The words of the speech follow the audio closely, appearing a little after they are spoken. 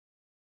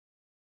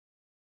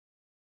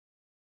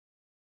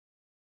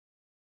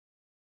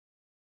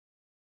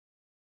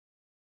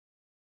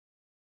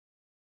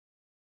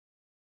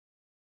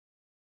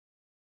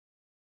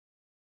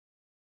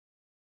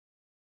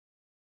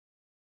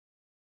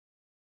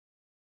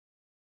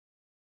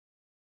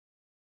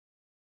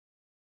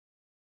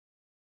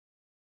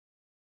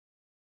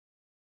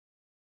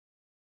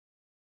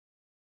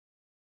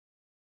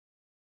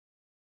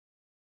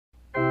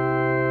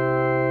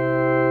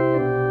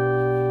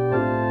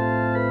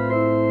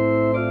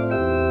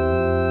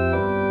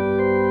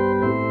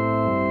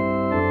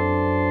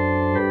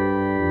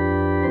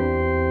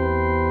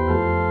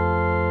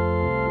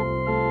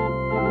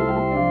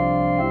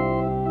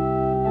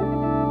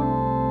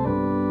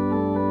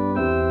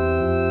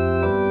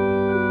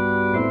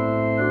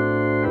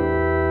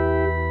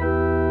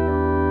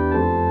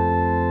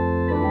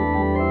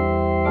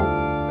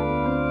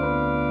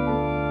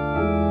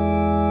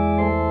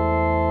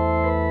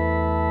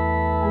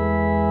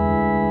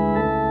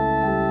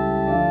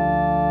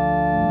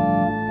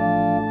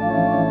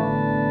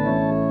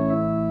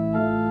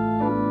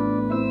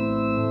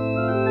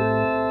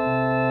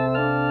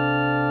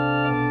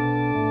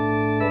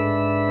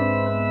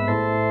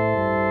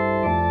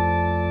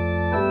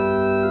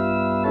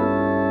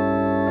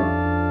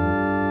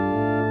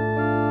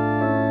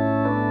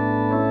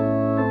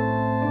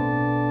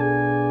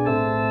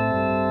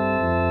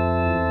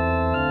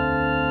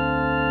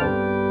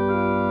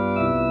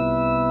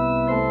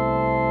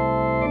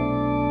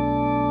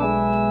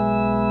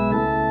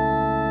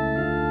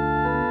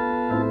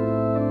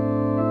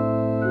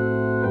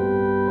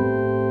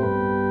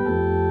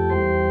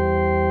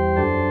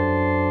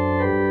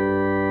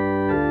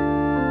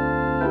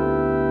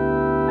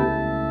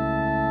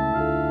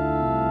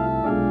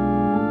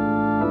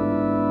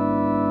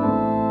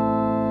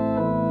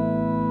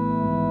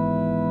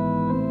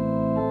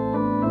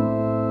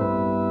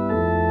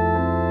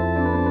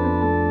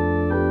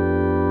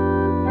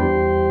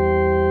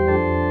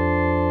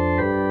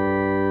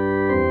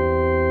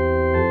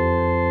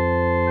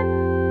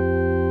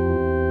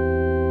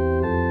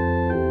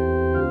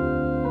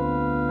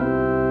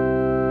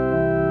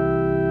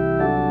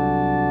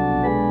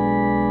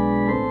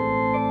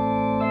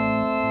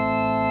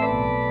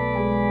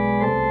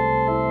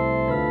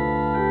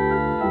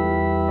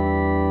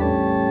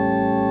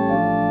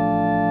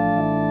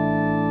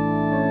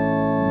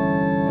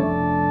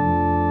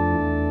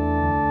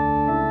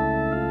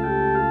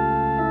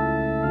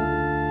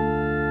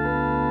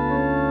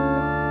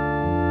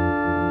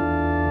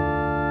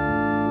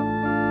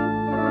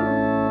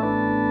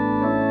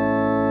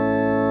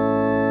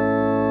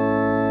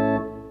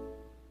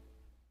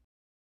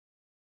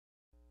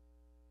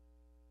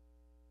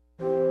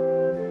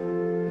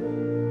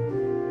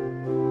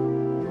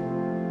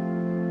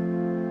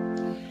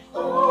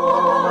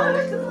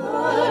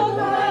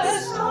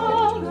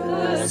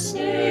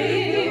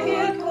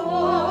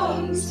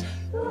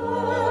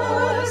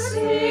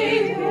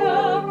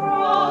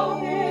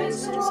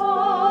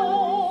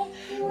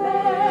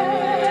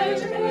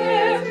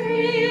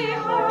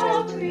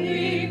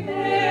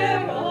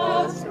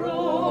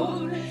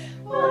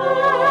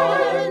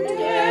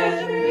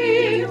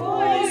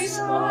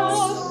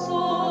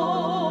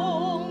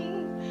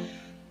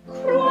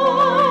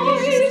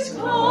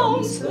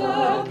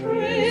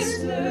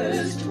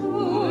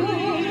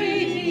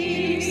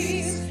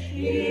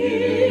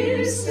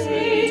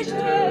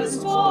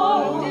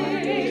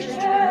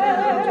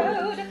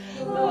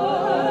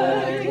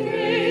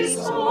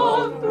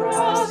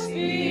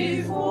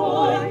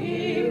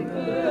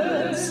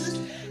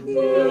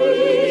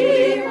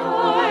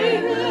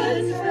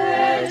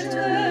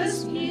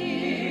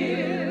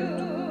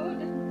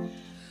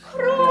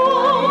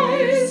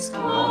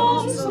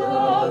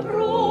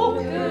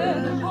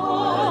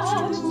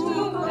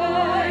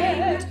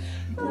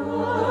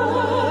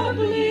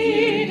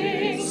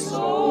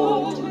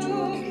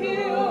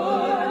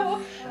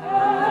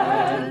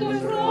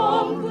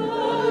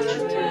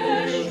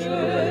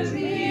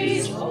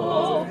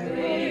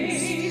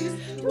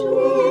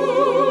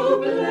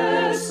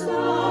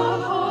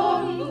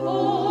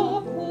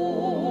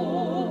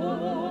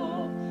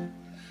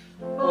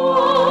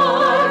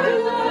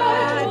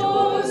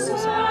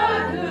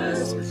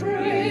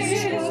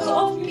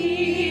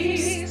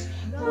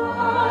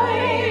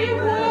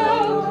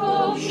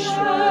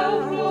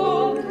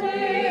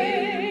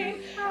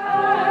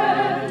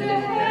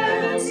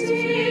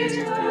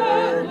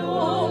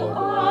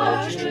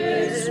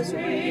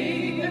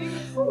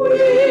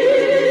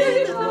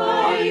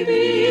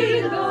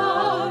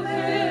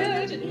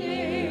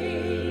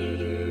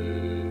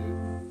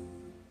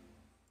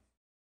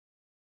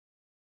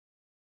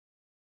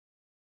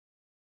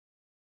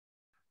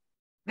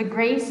The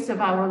grace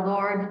of our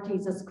Lord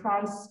Jesus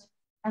Christ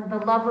and the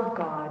love of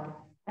God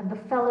and the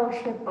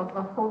fellowship of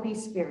the Holy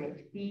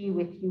Spirit be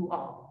with you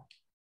all.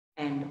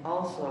 And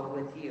also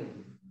with you.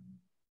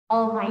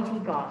 Almighty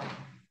God,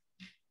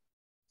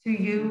 to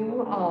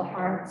you all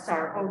hearts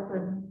are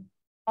open,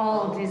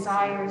 all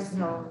desires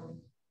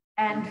known,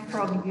 and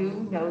from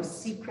you no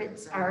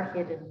secrets are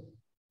hidden.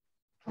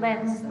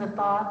 Cleanse the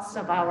thoughts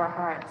of our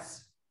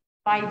hearts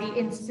by the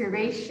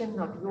inspiration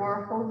of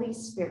your Holy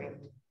Spirit,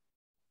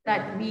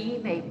 that we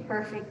may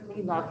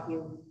perfectly love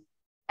you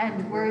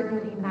and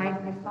worthily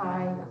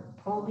magnify your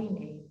holy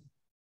name.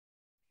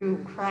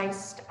 Through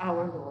Christ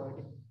our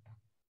Lord.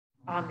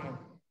 Amen.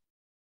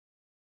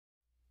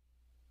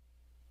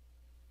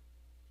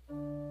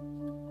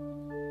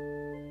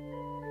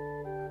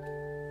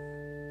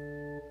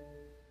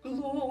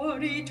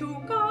 Glory to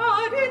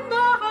God in the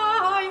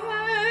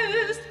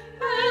highest,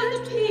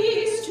 and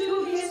peace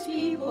to his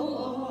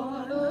people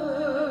on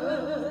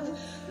earth.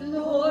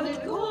 Lord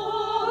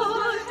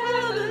God,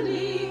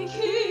 heavenly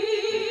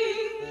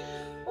King,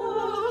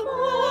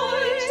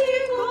 almighty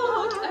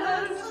God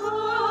and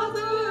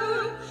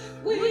Father,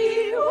 we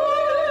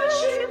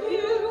worship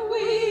you,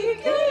 we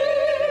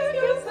give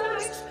you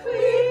thanks, we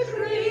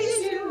praise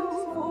you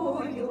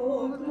for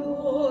your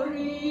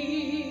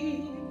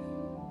glory.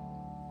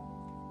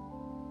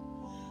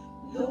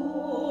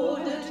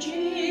 Lord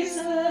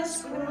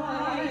Jesus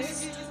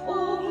Christ,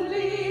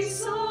 only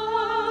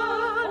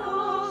Son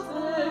of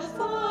the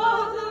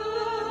Father,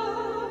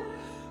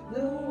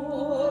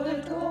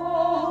 Lord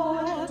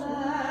God,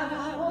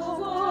 Lamb of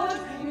God,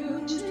 you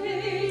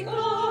take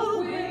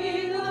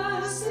away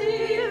the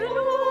sin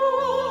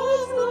of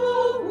the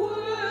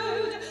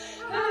world.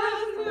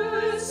 Have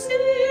mercy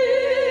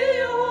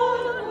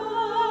on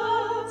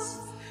us.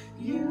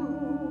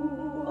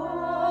 You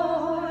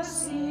are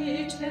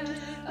seated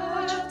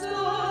at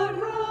the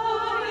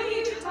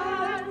right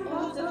hand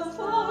of the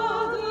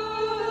Father.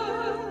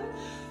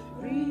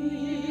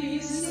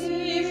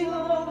 Receive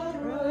our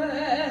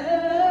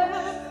prayer.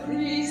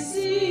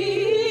 Receive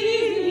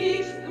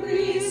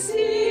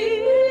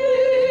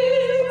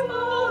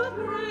our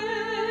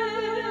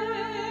prayer.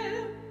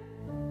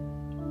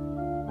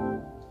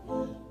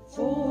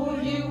 For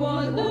you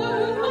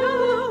alone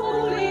are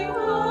Holy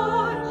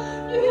One,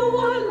 you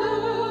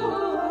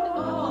alone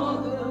are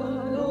the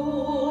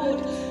Lord,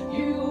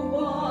 you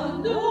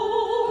alone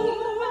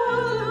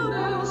are the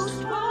Most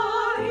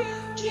High,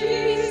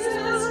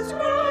 Jesus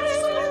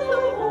Christ and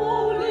the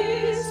Holy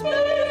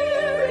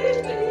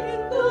Spirit,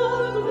 in the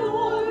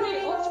glory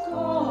of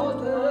God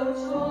the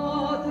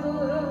Father.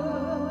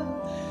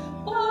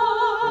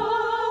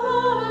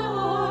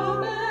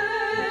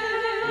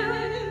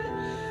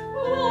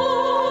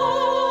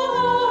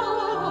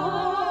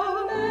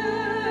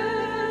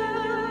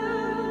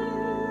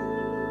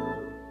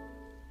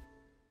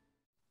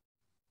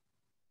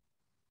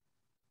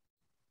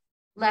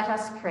 Let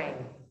us pray.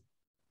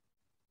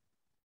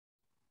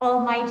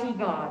 Almighty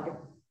God,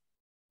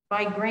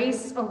 by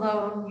grace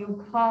alone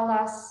you call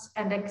us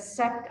and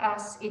accept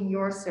us in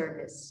your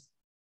service.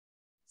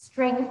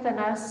 Strengthen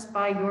us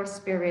by your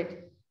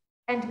Spirit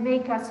and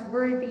make us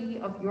worthy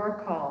of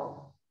your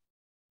call.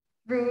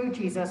 Through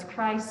Jesus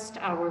Christ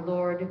our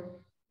Lord,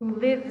 who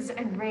lives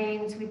and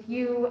reigns with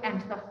you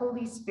and the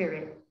Holy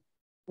Spirit,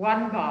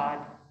 one God,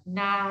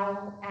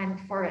 now and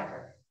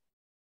forever.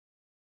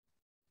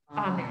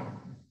 Amen.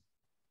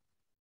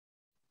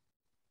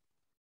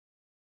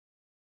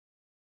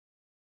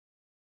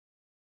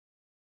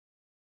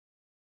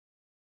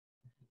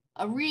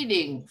 A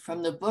reading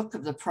from the book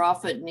of the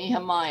prophet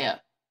Nehemiah.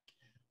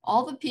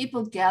 All the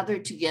people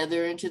gathered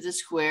together into the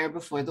square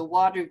before the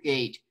water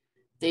gate.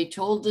 They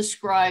told the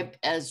scribe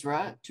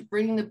Ezra to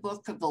bring the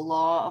book of the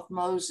law of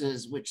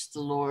Moses, which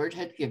the Lord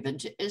had given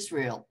to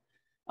Israel.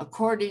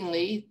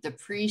 Accordingly, the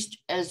priest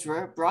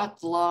Ezra brought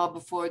the law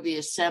before the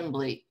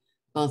assembly,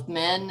 both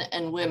men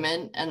and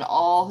women, and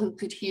all who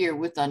could hear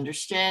with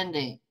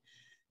understanding.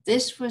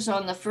 This was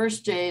on the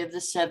first day of the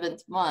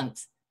 7th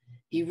month.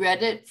 He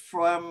read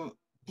from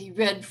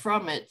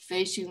it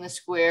facing the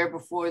square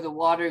before the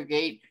water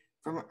gate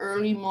from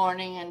early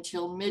morning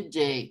until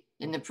midday,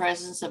 in the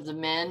presence of the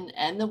men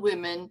and the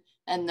women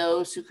and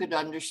those who could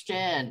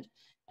understand.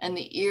 And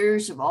the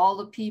ears of all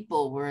the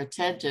people were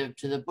attentive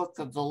to the book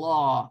of the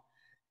law.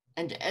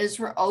 And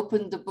Ezra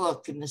opened the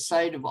book in the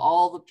sight of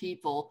all the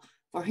people,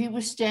 for he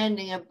was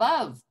standing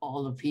above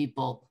all the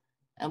people.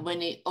 And when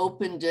he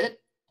opened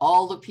it,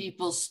 all the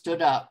people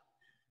stood up.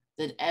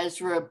 Then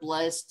Ezra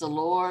blessed the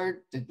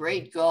Lord, the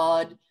great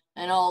God,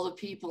 and all the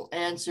people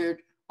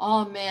answered,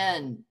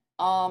 Amen,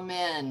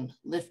 Amen,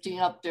 lifting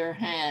up their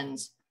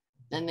hands.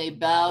 Then they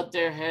bowed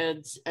their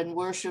heads and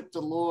worshiped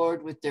the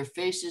Lord with their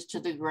faces to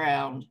the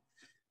ground.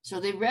 So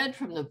they read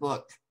from the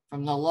book,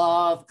 from the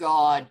law of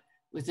God,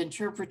 with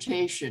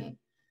interpretation.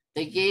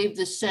 They gave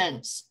the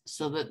sense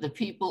so that the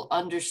people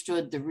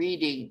understood the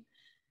reading.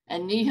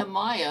 And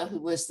Nehemiah, who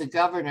was the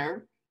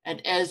governor, and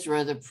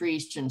Ezra, the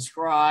priest and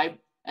scribe,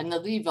 and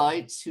the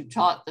Levites who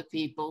taught the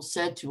people,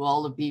 said to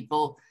all the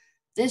people,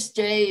 This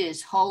day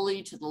is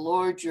holy to the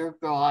Lord your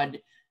God.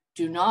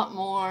 Do not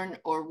mourn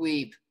or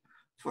weep.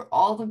 For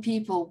all the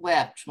people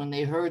wept when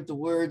they heard the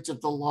words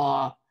of the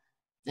law.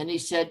 Then he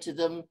said to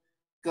them,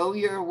 Go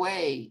your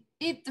way,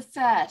 eat the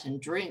fat and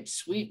drink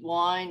sweet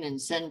wine,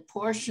 and send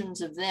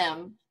portions of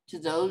them to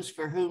those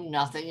for whom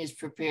nothing is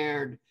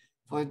prepared.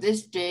 For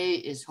this day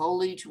is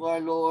holy to our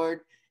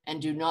Lord,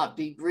 and do not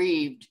be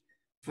grieved,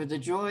 for the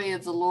joy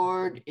of the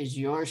Lord is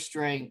your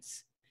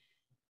strength.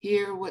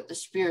 Hear what the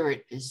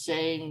Spirit is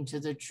saying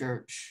to the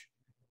church.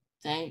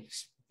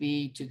 Thanks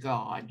be to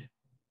God.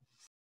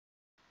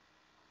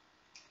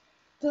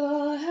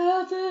 The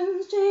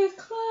heavens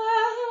declare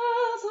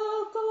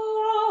the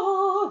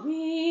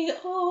glory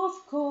of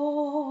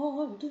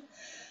God,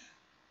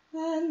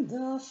 and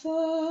the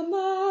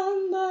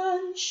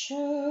firmament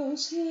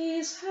shows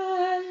his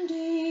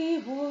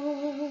handiwork.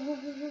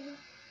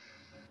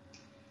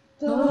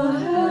 The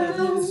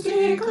heavens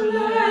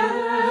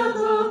declare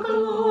the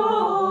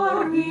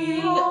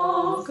glory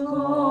of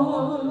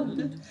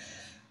God,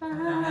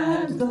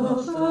 and the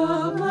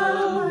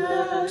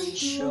firmament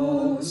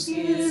shows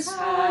his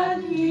handiwork.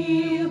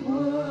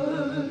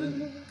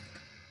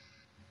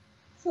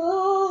 The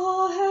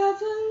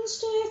heavens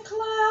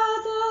declare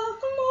the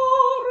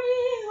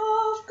glory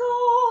of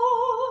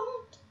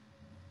God,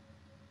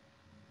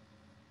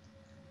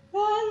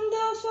 and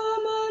the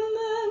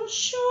firmament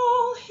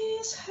show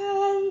his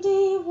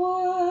handiwork.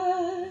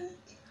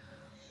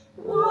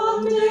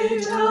 One day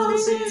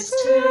tells its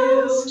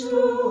tales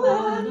to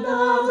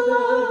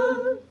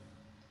another,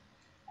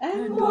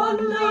 and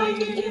one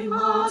night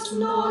imparts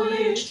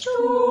knowledge to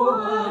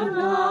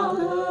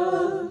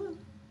another.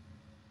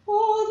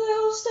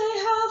 Although they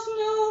have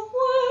no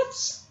words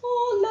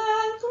or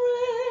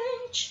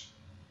language,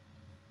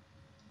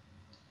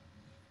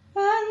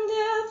 and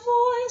their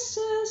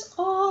voices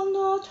are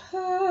not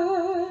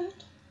heard,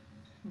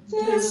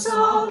 their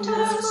sound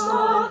has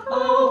gone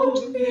out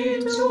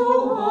into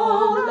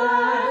all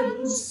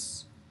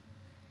lands,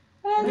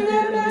 and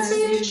their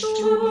message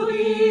to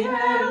the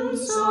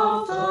ends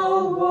of the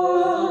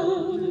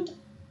world.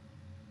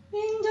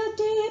 In the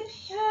deep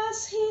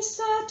has he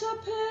set a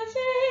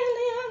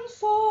pavilion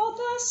for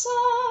the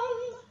sun.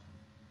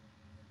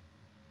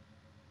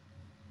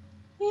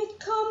 It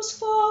comes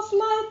forth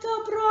like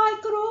a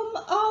bridegroom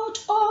out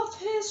of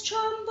his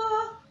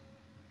chamber.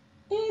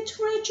 It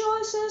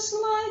rejoices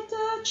like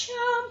a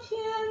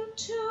champion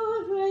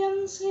to run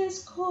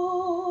his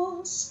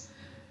course.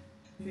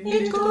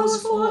 It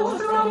goes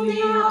forth from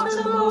the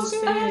uttermost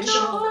edge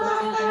of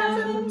the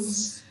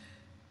heavens,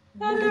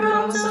 and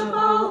runs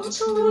about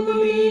to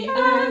the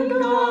end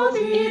of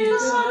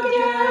it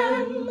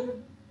again.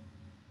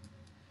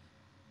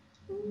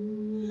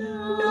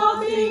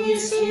 Nothing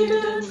is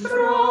hidden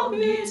from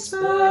its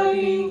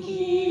burning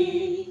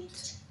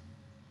heat.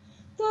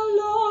 The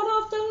Lord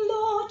of the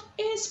Lord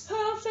is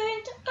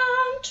perfect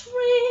and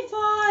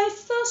revive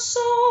the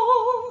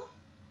soul.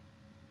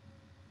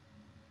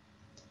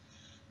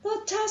 The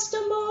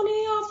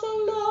testimony of the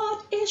Lord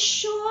is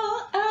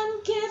sure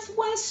and give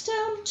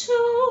wisdom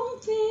to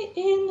the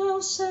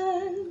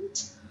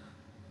innocent.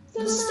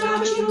 The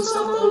statutes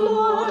of the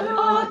Lord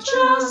are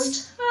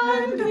just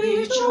and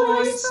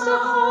rejoice the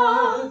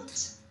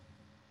heart.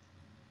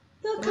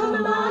 The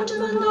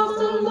commandment of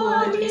the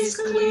Lord is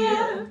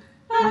clear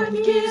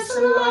and gives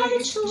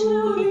light to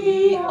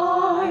the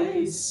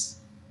eyes.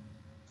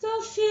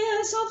 The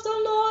fears of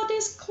the Lord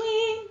is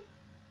clean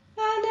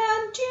and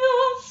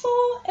endure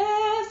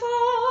forever.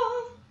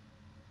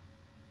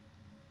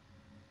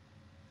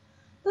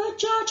 The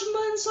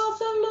judgments of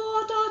the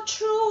Lord are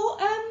true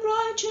and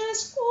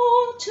righteous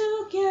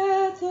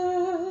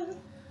altogether.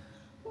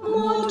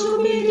 More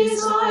to be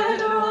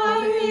desired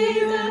are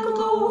they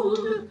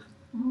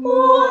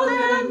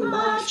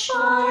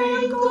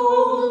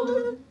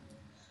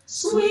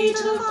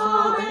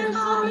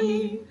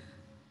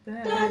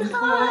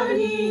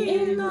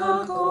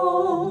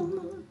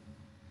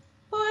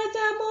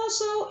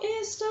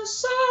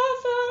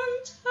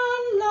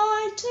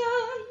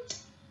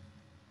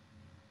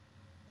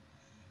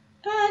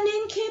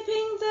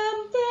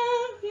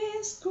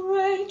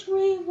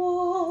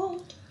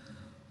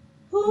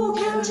Who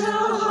can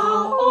tell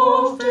how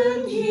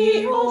often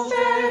he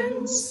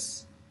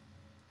offends?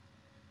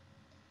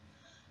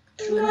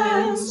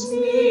 Cleanse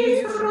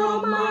me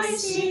from my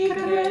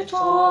secret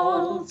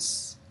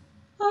faults.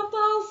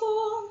 Above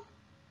all,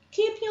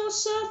 keep your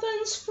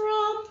servants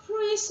from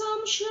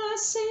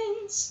presumptuous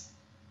sins.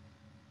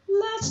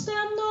 Let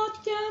them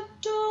not get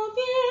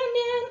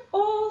dominion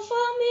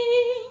over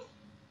me.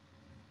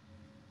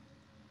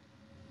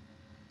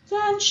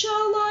 Then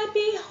shall I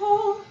be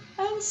whole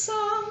and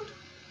sound,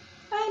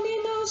 and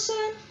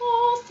innocent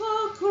of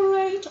a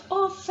great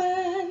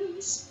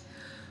offense.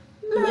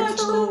 Let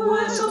the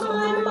words of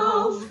my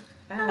mouth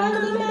and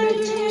the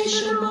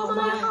meditation of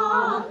my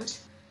heart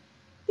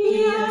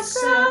be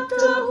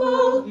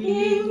acceptable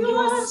in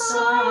your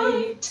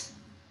sight.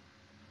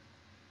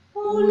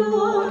 O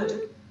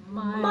Lord,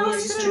 my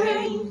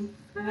strength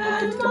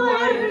and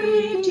my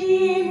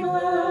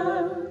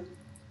Redeemer.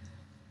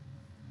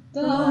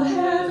 The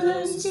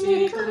heavens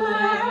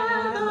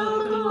declare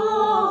the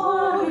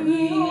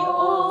glory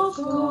of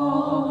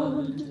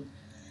God,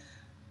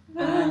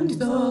 and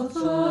the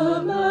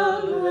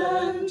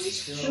firmament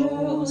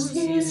shows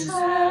his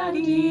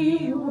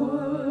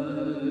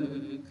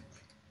handiwork.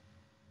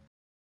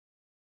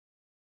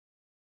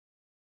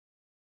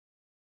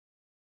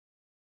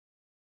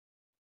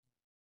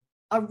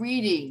 A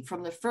reading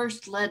from the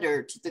first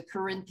letter to the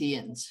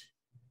Corinthians.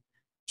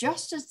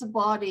 Just as the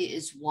body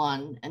is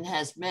one and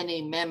has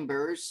many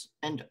members,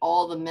 and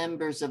all the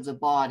members of the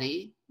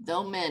body,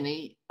 though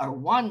many, are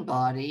one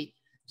body,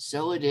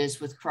 so it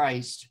is with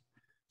Christ.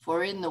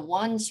 For in the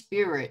one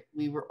Spirit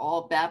we were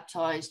all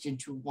baptized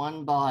into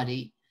one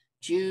body,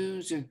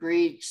 Jews or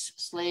Greeks,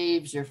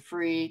 slaves or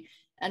free,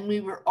 and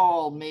we were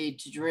all made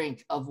to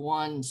drink of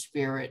one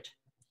Spirit.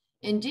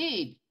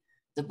 Indeed,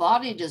 the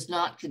body does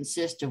not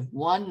consist of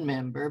one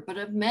member, but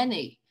of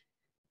many.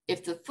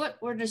 If the foot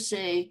were to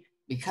say,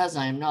 because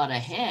I am not a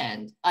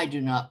hand, I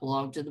do not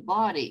belong to the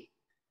body,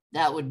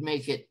 that would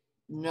make it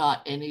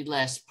not any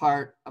less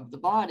part of the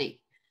body.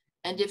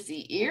 And if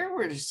the ear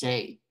were to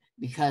say,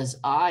 because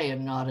I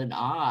am not an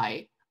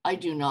eye, I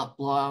do not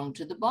belong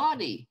to the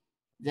body,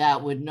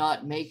 that would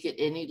not make it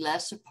any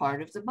less a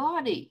part of the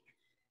body.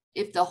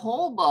 If the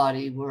whole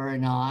body were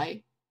an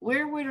eye,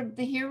 where would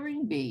the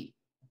hearing be?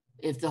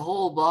 If the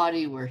whole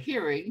body were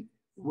hearing,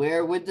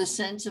 where would the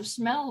sense of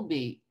smell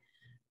be?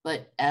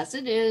 But as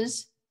it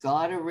is,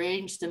 God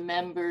arranged the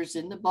members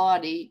in the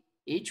body,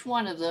 each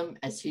one of them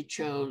as he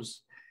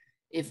chose.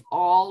 If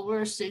all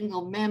were a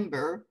single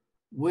member,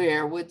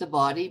 where would the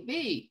body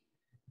be?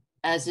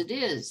 As it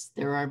is,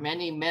 there are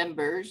many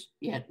members,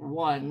 yet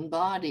one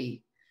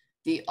body.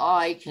 The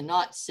eye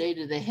cannot say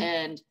to the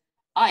hand,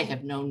 I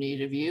have no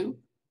need of you,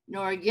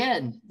 nor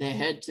again the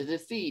head to the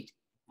feet,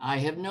 I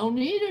have no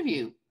need of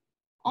you.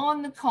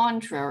 On the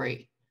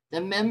contrary,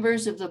 the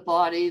members of the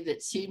body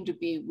that seem to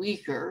be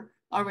weaker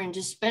are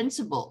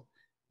indispensable,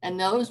 and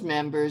those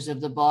members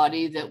of the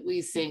body that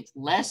we think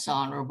less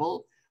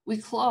honorable, we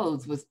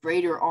clothe with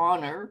greater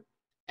honor,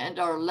 and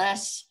our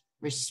less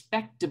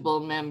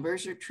respectable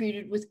members are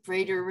treated with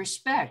greater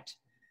respect,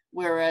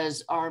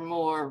 whereas our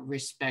more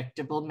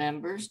respectable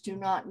members do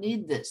not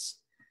need this.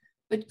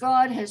 But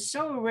God has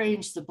so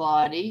arranged the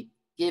body,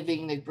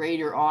 giving the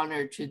greater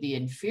honor to the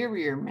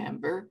inferior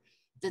member,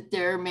 that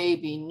there may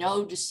be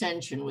no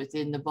dissension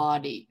within the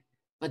body,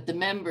 but the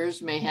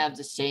members may have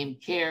the same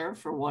care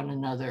for one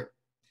another.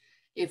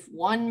 If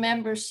one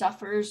member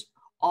suffers,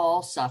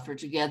 all suffer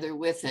together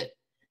with it.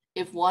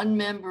 If one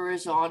member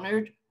is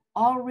honored,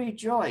 all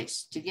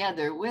rejoice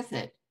together with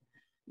it.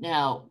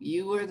 Now,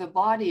 you are the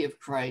body of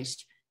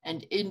Christ,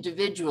 and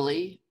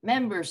individually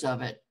members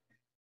of it.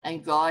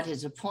 And God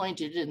has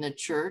appointed in the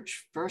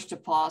church first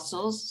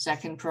apostles,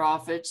 second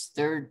prophets,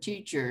 third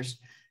teachers,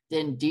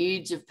 then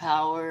deeds of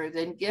power,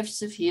 then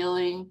gifts of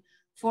healing,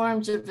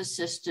 forms of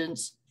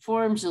assistance,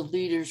 forms of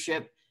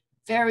leadership,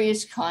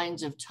 various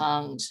kinds of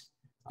tongues.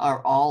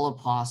 Are all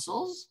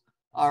apostles?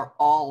 Are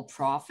all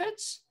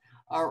prophets?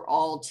 Are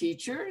all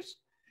teachers?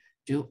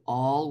 Do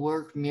all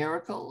work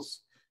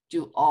miracles?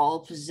 Do all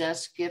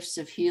possess gifts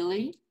of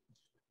healing?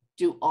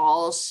 Do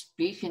all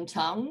speak in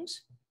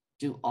tongues?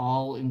 Do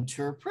all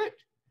interpret?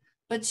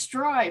 But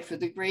strive for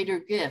the greater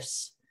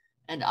gifts,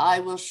 and I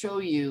will show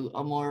you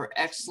a more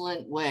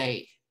excellent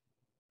way.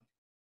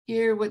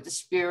 Hear what the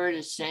Spirit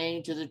is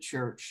saying to the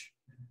church.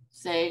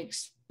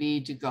 Thanks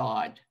be to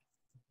God.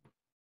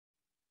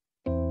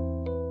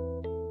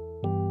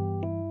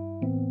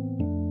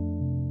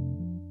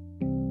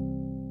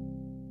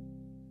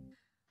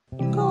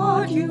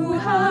 God, you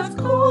have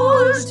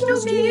caused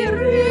to be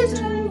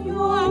written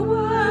your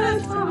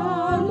word for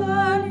our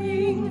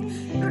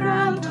learning.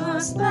 Grant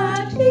us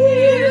that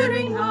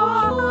hearing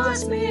our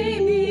hearts may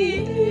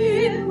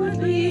be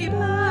inwardly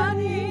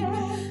burning.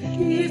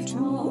 Give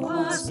to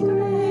us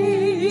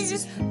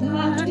grace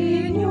that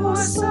in your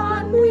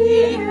Son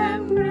we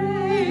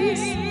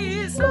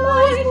embrace,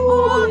 like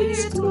all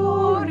his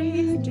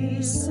glory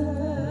discerning.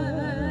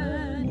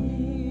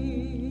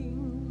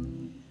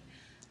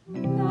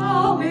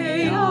 Now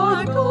may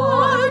our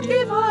God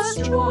give us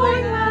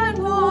joy and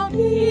all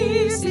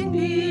peace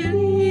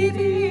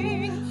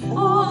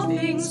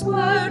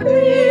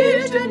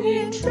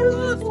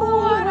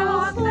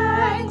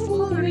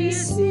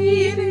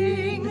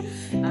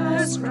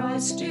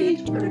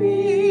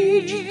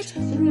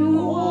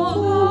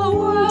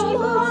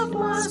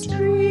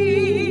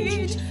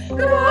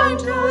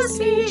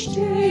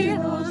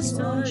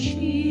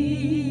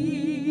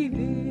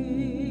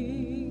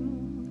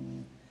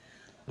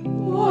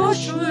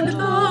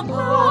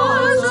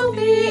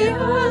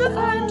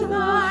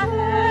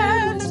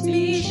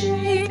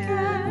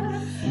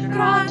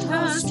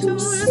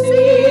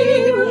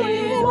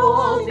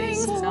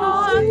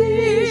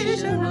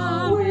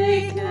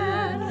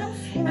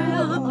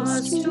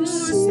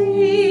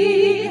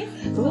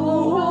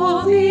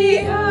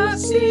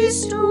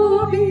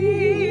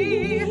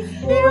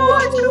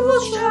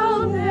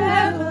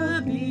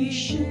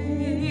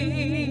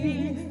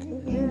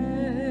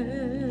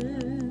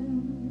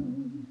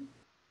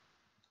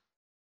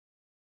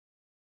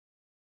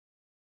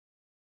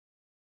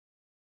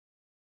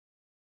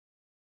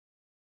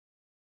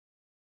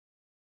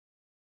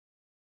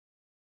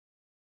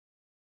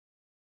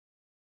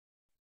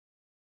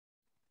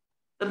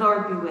The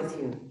Lord be with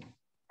you.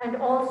 And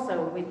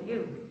also with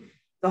you.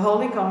 The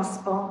Holy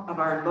Gospel of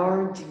our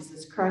Lord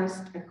Jesus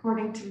Christ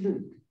according to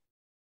Luke.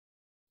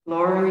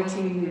 Glory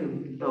to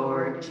you,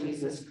 Lord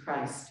Jesus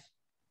Christ.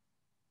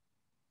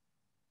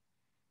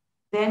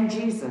 Then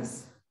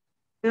Jesus,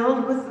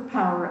 filled with the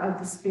power of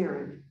the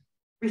Spirit,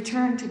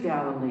 returned to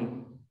Galilee,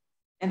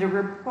 and a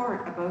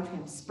report about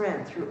him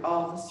spread through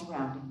all the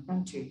surrounding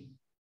country.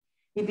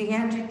 He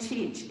began to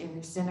teach in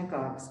their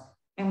synagogues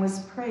and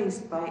was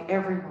praised by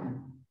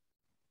everyone.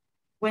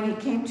 When he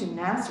came to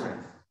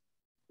Nazareth,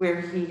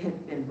 where he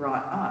had been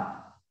brought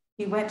up,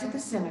 he went to the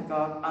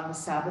synagogue on the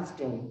Sabbath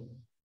day,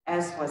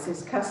 as was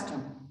his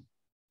custom.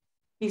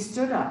 He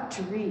stood up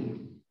to read,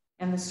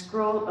 and the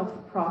scroll of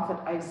the prophet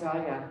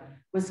Isaiah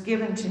was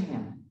given to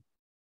him.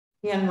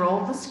 He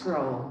unrolled the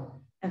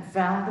scroll and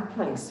found the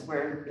place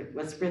where it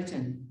was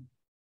written,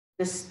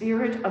 "The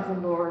Spirit of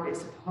the Lord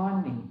is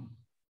upon me,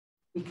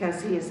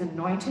 because he has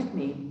anointed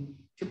me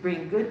to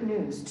bring good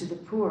news to the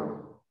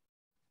poor.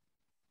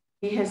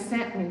 He has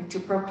sent me to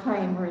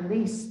proclaim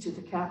release to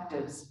the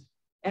captives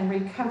and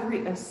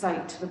recovery of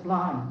sight to the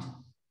blind,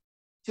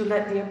 to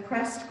let the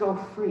oppressed go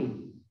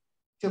free,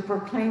 to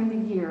proclaim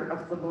the year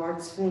of the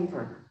Lord's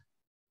favor."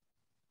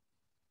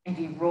 And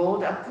he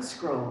rolled up the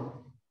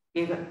scroll,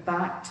 gave it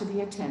back to the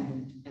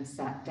attendant, and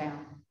sat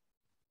down.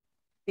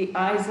 The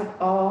eyes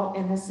of all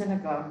in the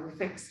synagogue were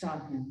fixed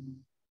on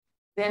him.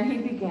 Then he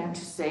began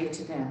to say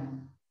to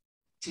them,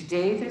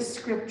 "Today this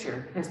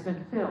scripture has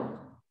been filled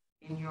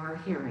in your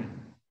hearing."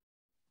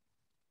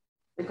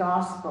 The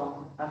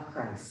Gospel of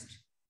Christ.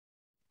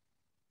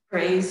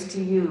 Praise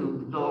to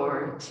you,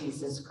 Lord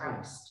Jesus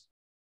Christ.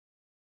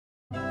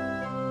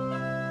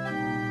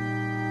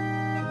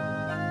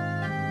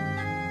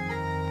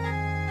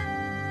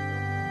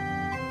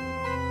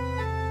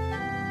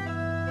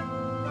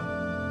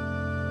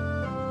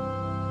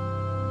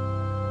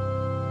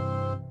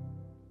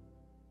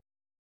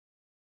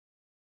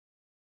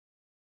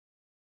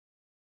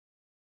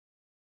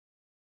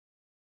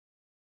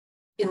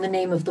 In the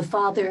name of the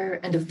Father,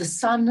 and of the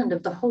Son, and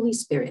of the Holy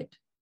Spirit.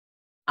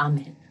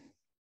 Amen.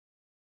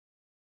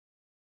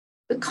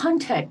 The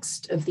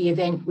context of the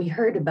event we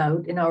heard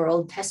about in our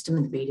Old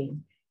Testament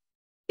reading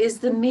is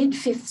the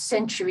mid-5th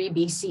century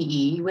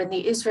BCE, when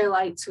the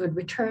Israelites who had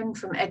returned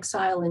from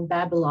exile in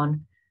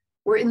Babylon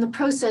were in the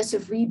process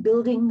of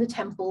rebuilding the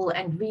temple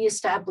and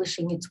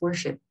reestablishing its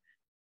worship,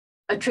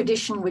 a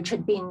tradition which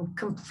had been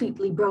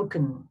completely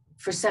broken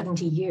for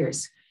 70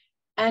 years.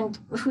 And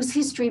whose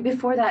history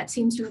before that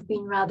seems to have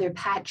been rather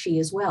patchy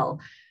as well.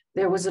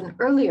 There was an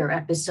earlier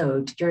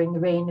episode during the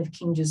reign of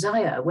King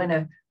Josiah when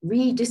a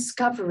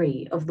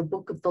rediscovery of the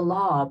Book of the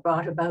Law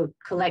brought about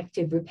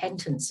collective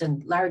repentance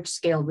and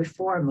large-scale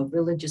reform of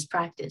religious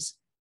practice.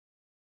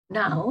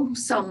 Now,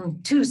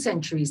 some 2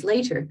 centuries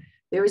later,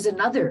 there is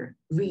another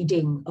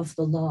reading of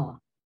the law.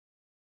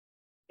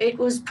 It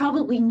was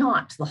probably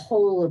not the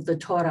whole of the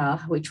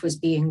Torah which was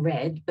being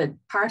read, but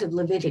part of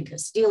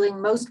Leviticus, dealing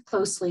most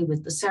closely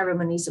with the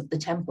ceremonies of the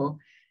temple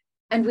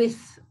and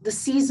with the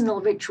seasonal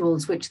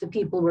rituals which the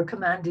people were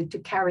commanded to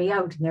carry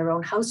out in their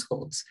own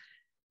households.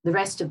 The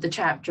rest of the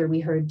chapter we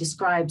heard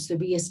describes the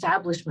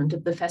reestablishment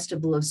of the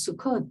festival of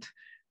Sukkot,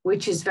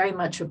 which is very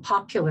much a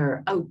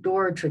popular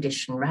outdoor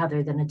tradition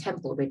rather than a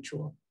temple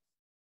ritual.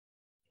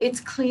 It's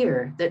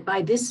clear that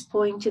by this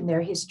point in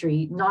their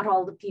history, not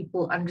all the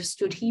people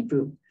understood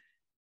Hebrew.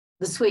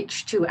 The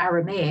switch to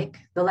Aramaic,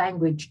 the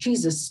language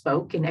Jesus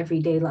spoke in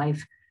everyday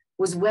life,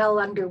 was well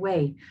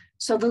underway.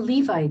 So the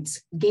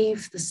Levites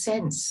gave the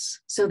sense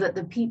so that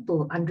the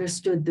people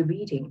understood the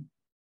reading.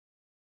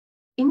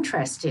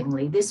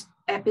 Interestingly, this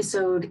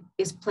episode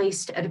is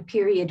placed at a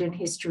period in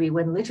history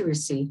when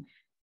literacy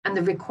and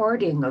the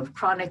recording of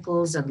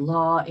chronicles and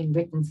law in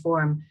written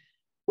form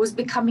was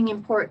becoming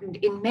important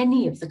in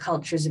many of the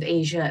cultures of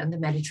Asia and the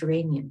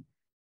Mediterranean.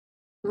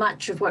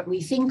 Much of what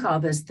we think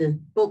of as the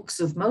books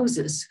of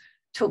Moses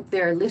took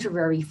their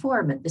literary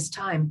form at this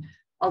time,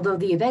 although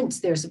the events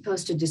they're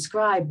supposed to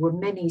describe were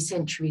many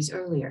centuries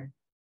earlier.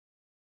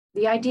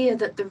 The idea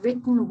that the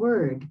written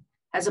word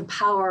has a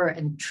power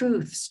and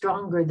truth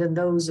stronger than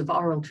those of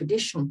oral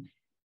tradition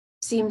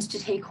seems to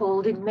take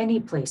hold in many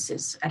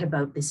places at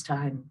about this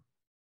time.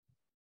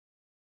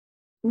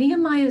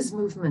 Nehemiah's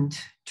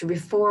movement to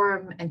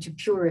reform and to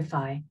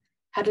purify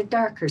had a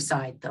darker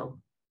side, though.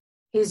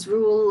 His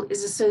rule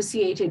is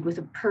associated with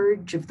a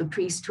purge of the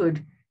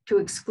priesthood to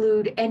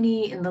exclude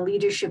any in the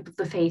leadership of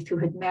the faith who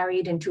had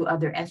married into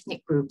other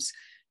ethnic groups,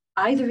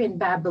 either in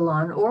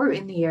Babylon or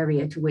in the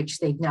area to which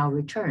they'd now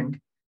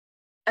returned,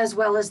 as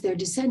well as their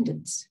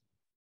descendants.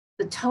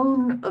 The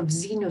tone of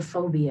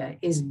xenophobia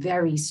is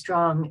very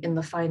strong in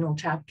the final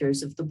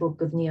chapters of the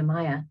book of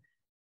Nehemiah,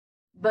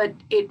 but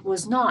it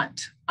was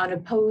not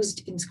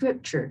unopposed in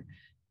scripture.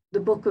 The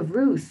book of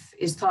Ruth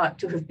is thought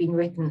to have been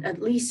written,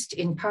 at least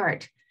in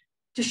part,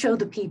 to show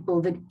the people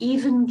that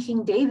even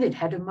King David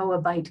had a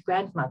Moabite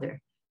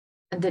grandmother,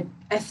 and that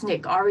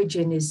ethnic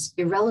origin is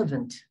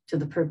irrelevant to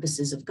the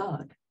purposes of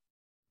God.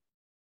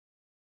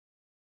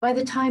 By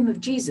the time of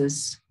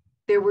Jesus,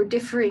 there were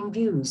differing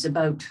views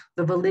about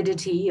the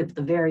validity of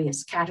the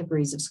various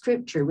categories of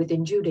scripture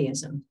within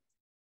Judaism.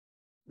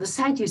 The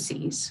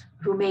Sadducees,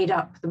 who made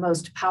up the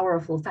most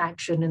powerful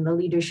faction in the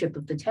leadership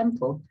of the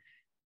temple,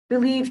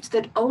 believed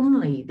that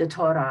only the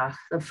Torah,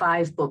 the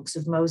 5 books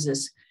of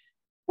Moses,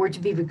 were to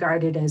be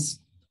regarded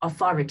as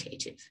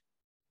authoritative.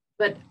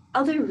 But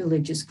other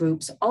religious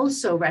groups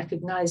also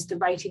recognized the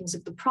writings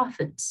of the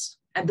prophets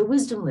and the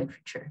wisdom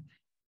literature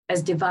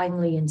as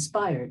divinely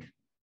inspired.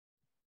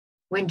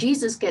 When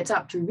Jesus gets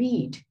up to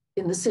read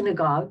in the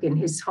synagogue in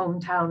his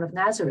hometown of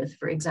Nazareth,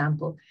 for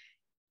example,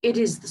 it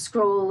is the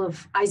scroll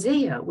of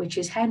Isaiah which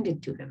is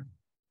handed to him.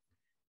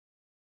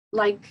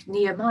 Like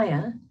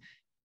Nehemiah,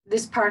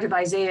 this part of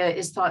Isaiah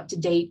is thought to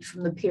date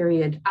from the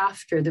period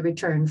after the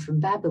return from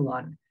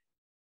Babylon,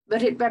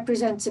 but it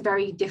represents a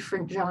very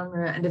different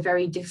genre and a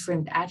very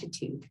different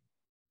attitude.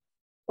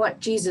 What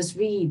Jesus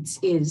reads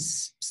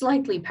is,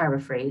 slightly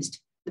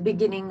paraphrased, the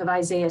beginning of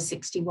Isaiah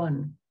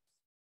 61.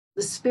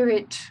 The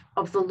Spirit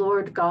of the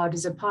Lord God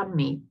is upon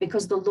me,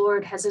 because the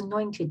Lord has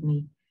anointed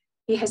me.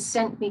 He has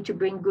sent me to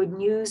bring good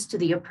news to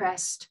the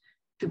oppressed,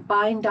 to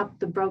bind up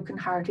the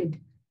brokenhearted,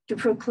 to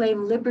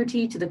proclaim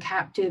liberty to the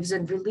captives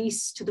and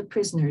release to the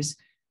prisoners,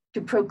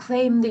 to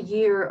proclaim the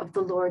year of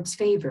the Lord's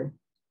favor.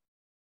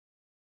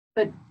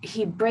 But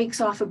he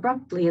breaks off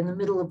abruptly in the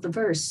middle of the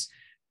verse,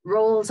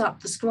 rolls up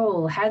the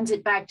scroll, hands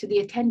it back to the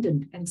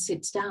attendant, and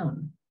sits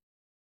down.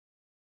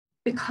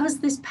 Because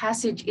this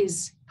passage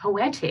is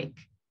poetic,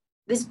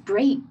 this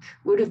break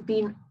would have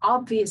been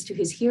obvious to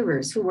his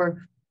hearers, who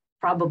were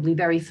probably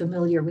very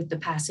familiar with the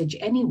passage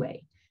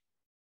anyway.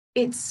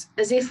 It's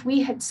as if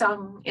we had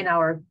sung in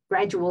our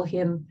gradual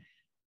hymn,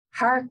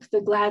 "Hark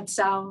the glad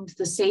sound,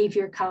 the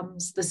Savior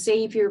comes, the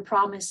Savior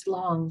promised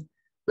long.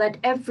 Let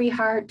every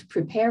heart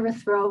prepare a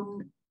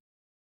throne,"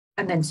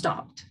 and then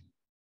stopped.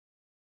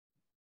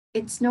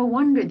 It's no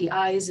wonder the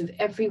eyes of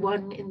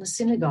everyone in the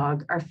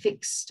synagogue are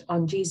fixed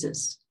on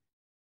Jesus.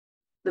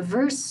 The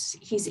verse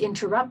he's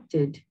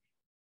interrupted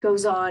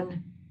goes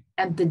on,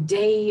 "and the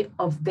day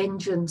of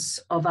vengeance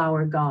of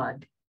our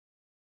God."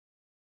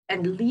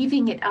 And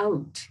leaving it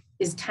out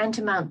is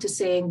tantamount to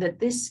saying that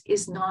this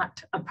is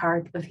not a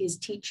part of his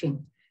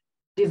teaching.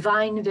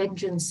 Divine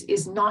vengeance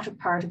is not a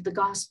part of the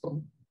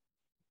gospel.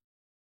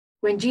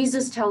 When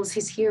Jesus tells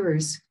his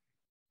hearers,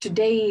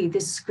 "Today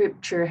this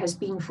scripture has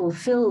been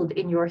fulfilled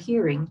in your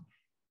hearing,"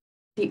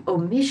 the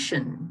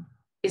omission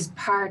is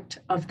part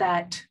of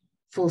that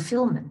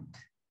fulfillment.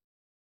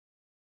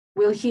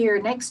 We'll hear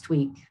next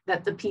week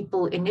that the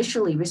people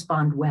initially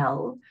respond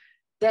well,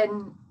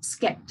 then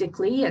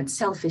skeptically and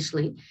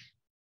selfishly.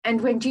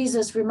 And when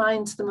Jesus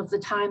reminds them of the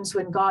times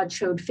when God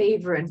showed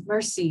favor and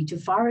mercy to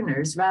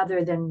foreigners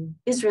rather than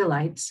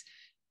Israelites,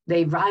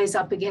 they rise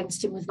up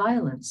against him with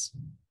violence.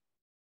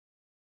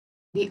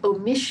 The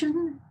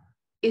omission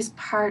is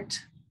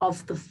part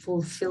of the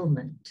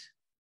fulfillment.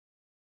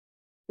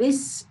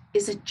 This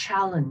is a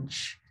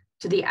challenge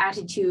to the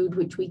attitude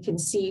which we can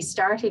see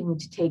starting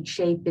to take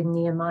shape in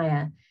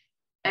Nehemiah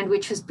and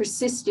which has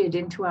persisted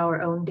into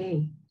our own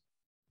day.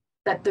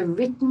 That the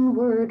written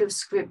word of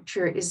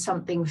Scripture is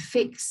something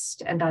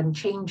fixed and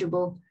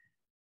unchangeable,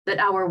 that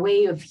our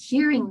way of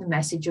hearing the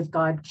message of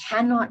God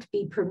cannot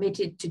be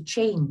permitted to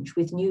change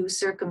with new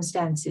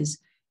circumstances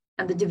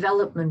and the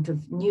development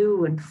of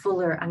new and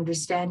fuller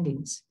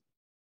understandings.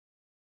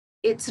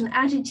 It's an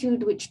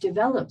attitude which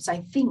develops,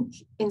 I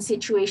think, in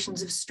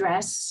situations of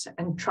stress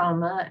and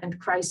trauma and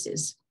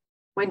crisis,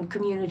 when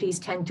communities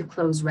tend to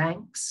close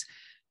ranks,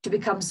 to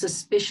become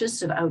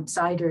suspicious of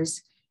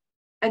outsiders,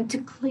 and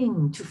to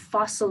cling to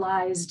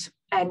fossilized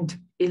and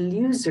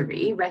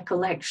illusory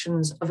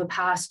recollections of a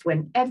past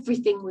when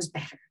everything was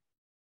better.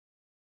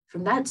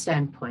 From that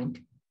standpoint,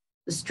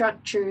 the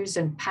structures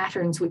and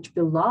patterns which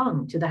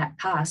belong to that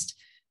past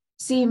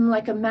seem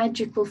like a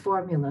magical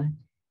formula,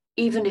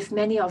 even if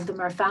many of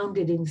them are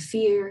founded in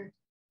fear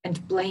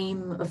and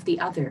blame of the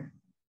other.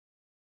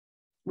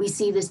 We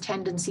see this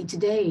tendency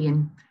today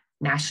in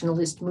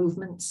nationalist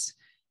movements,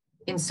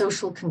 in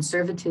social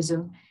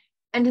conservatism,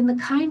 and in the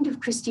kind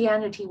of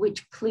Christianity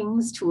which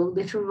clings to a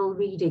literal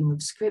reading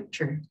of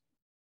Scripture.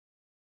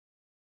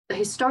 The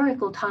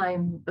historical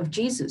time of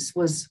Jesus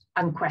was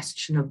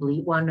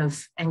unquestionably one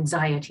of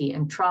anxiety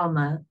and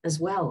trauma as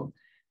well.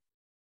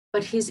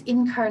 But his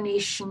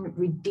incarnation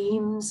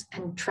redeems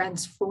and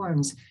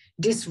transforms,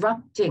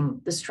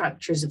 disrupting the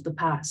structures of the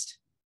past.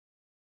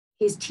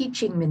 His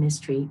teaching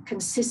ministry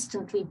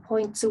consistently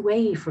points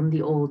away from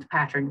the old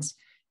patterns,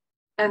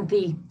 and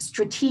the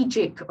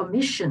strategic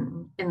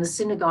omission in the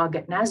synagogue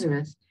at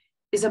Nazareth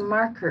is a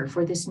marker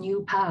for this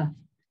new path,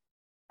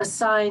 a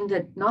sign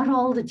that not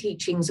all the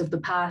teachings of the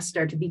past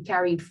are to be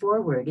carried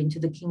forward into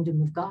the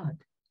kingdom of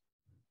God.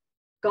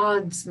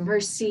 God's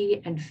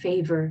mercy and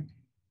favor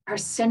are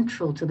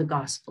central to the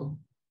gospel,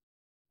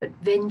 but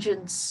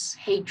vengeance,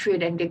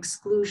 hatred, and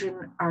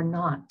exclusion are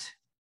not.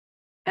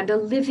 And a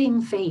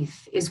living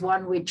faith is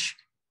one which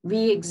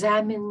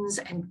re-examines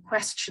and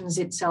questions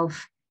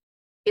itself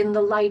in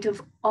the light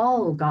of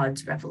all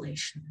God's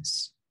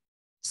revelations,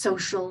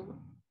 social,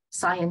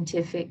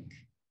 scientific,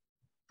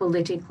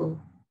 political,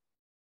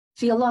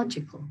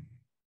 theological.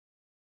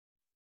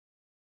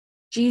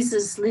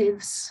 Jesus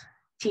lives,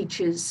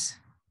 teaches,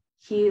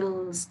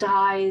 heals,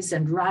 dies,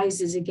 and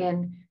rises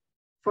again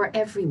for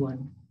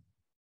everyone,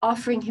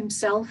 offering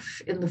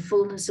himself in the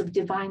fullness of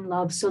divine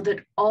love so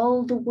that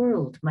all the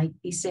world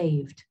might be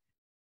saved,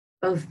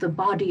 both the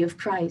body of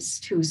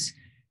Christ, whose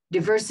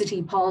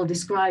diversity Paul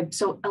described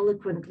so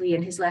eloquently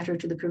in his letter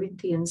to the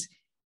Corinthians,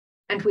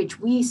 and which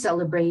we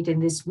celebrate in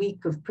this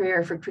week of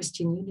prayer for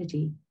Christian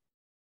unity,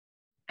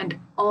 and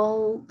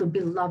all the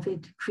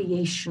beloved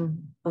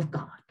creation of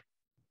God.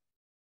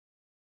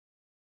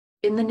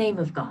 In the name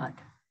of God,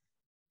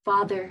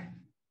 Father,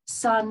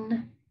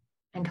 Son,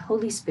 and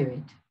Holy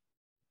Spirit.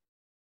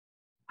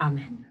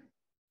 Amen.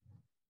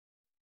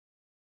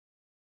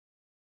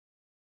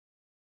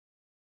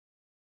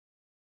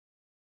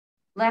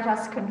 Let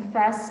us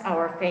confess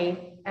our faith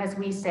as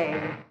we say,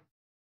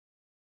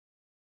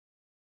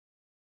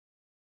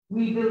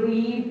 we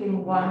believe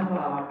in one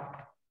God,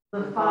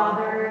 the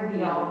Father,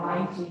 the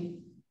Almighty,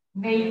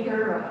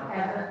 maker of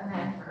heaven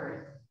and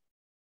earth,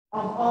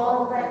 of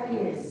all that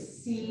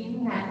is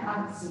seen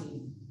and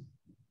unseen.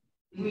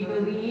 We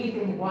believe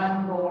in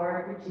one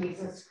Lord,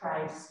 Jesus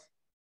Christ,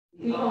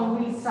 the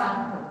only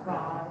Son of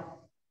God,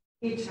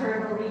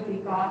 eternally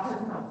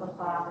begotten of the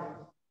Father,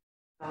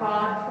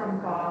 God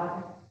from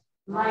God,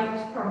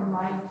 light from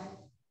light,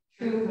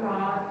 true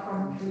God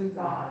from true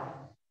God,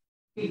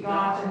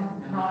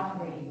 begotten,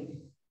 not made,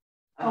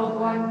 of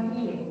one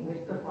being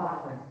with the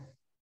Father.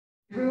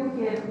 Through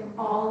him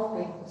all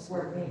things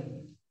were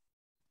made.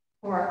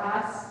 For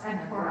us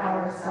and for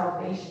our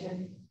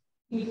salvation,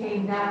 he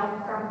came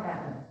down from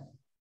heaven.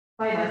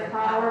 By the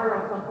power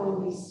of the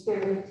Holy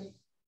Spirit,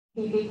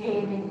 he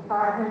became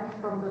incarnate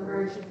from the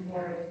Virgin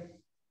Mary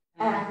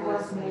and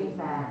was made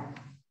man.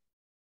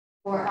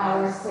 For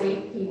our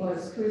sake, he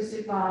was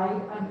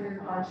crucified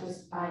under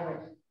Pontius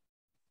Pilate.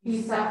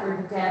 He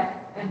suffered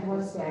death and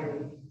was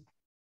buried.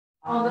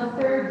 On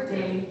the third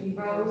day, he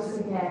rose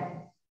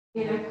again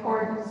in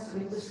accordance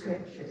with the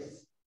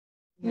Scriptures.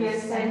 He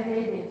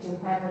ascended into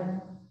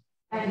heaven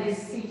and is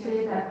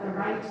seated at the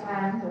right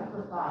hand of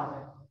the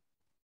Father.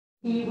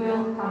 He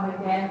will come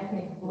again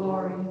in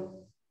glory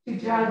to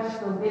judge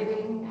the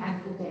living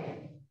and the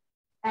dead,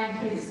 and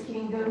his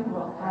kingdom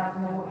will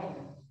have no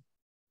end.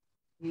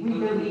 We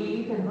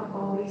believe in the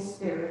Holy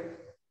Spirit,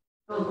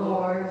 the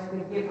Lord,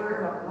 the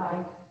giver of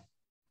life,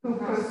 who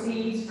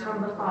proceeds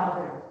from the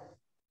Father.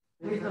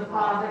 With the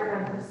Father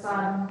and the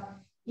Son,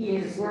 he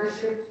is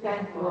worshipped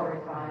and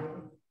glorified.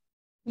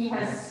 He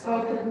has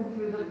spoken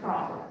through the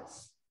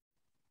prophets.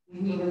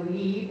 We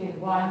believe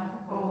in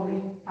one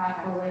holy,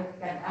 Catholic,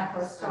 and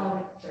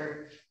apostolic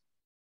church.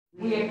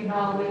 We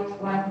acknowledge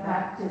one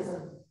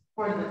baptism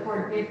for the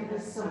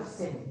forgiveness of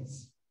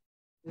sins.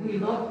 We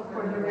look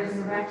for the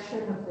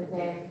resurrection of the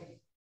dead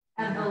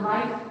and the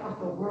life of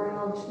the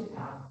world to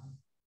come.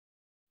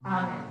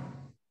 Amen.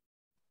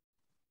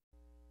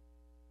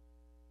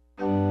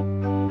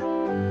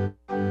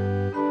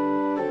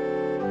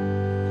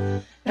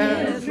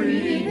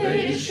 Every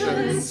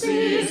nation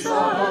sees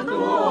the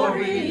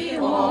glory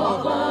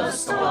of a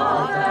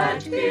star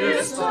that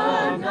pierced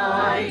the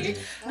night.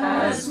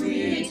 As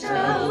we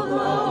tell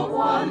the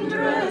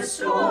wondrous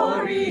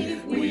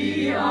story,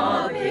 we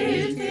are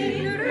bathed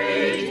in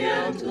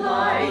radiant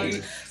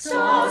light.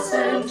 Stars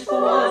sent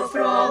forth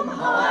from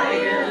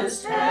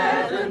highest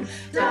heaven,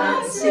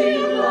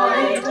 dancing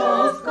light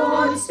of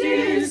God's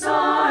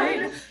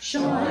design.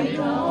 Shine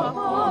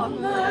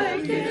upon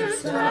the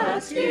gift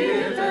that's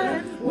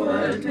given,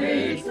 Word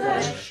made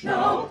flesh,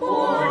 now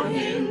born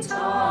in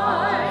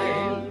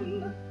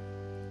time.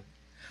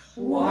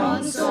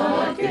 Once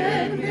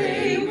again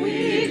may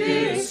we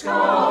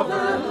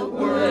discover,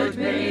 Word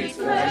made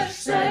flesh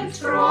sent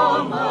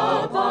from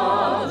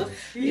above,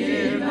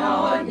 in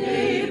our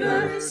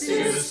neighbor,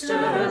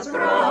 sister,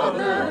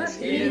 brother,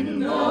 in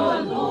the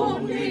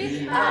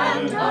lonely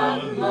and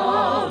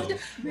unloved.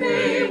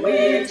 May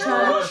we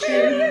touch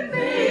him,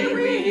 may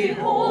we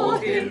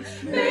hold him,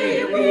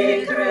 may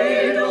we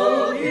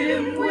cradle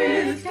him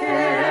with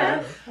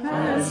care,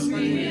 as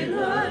we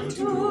learn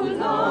to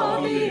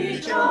love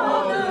each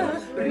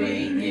other,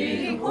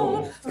 bringing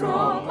hope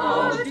from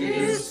our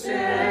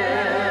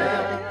despair.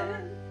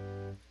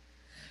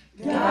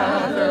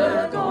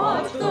 Gather,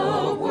 God,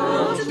 the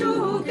world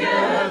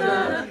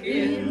together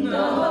in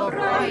the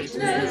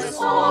brightness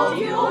of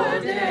your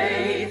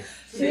day.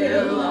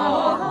 Fill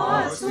our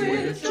hearts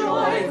with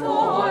joy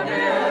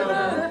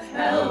forever.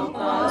 Help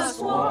us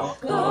walk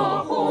the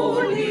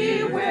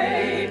holy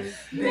way.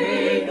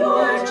 May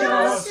your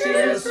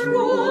justice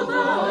rule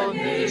the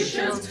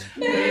nations.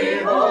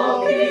 May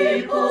all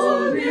people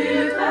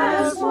live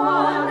as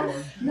one.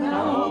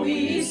 Now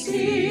we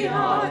see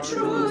our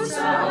true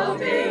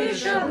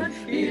salvation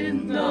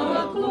in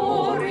the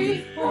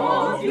glory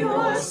of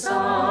your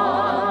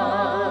Son.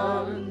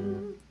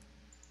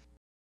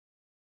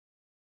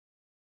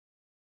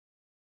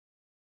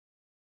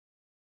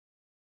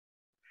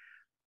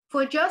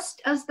 For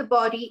just as the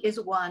body is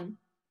one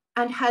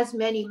and has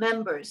many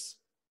members,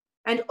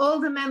 And all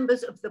the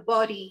members of the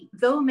body,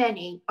 though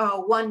many,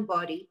 are one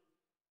body,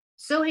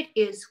 so it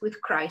is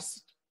with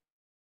Christ.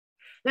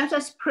 Let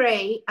us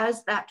pray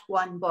as that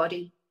one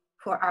body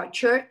for our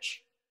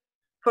church,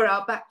 for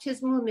our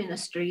baptismal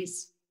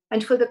ministries,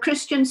 and for the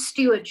Christian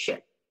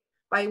stewardship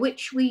by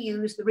which we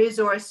use the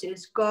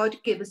resources God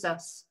gives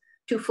us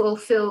to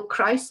fulfill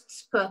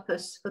Christ's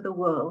purpose for the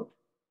world.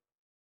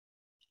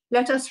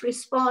 Let us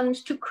respond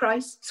to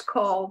Christ's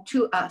call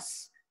to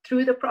us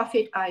through the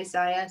prophet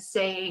Isaiah,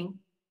 saying,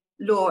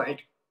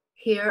 Lord,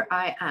 here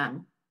I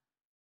am.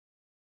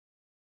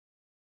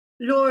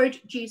 Lord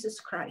Jesus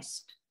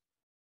Christ,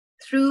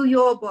 through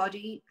your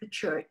body, the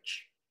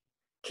church,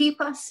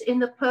 keep us in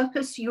the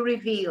purpose you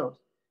revealed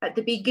at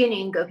the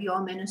beginning of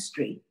your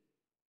ministry.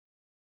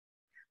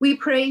 We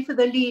pray for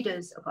the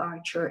leaders of our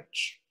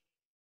church,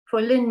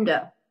 for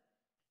Linda,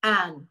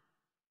 Anne,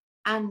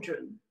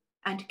 Andrew,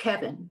 and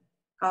Kevin,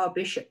 our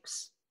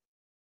bishops,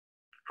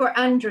 for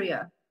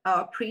Andrea,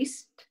 our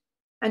priest,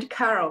 and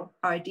Carol,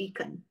 our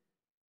deacon,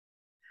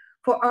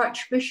 for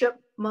Archbishop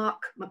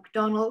Mark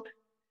MacDonald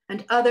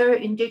and other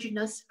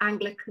Indigenous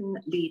Anglican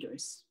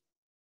leaders.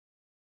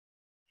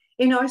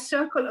 In our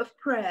circle of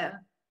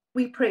prayer,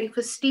 we pray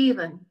for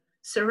Stephen,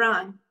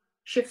 Saran,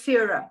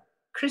 Shafira,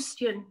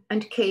 Christian,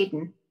 and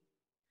Caden,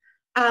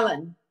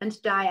 Alan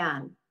and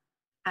Diane,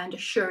 and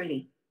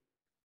Shirley.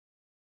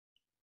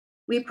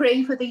 We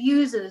pray for the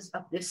users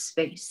of this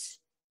space,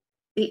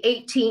 the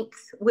 18th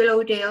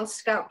Willowdale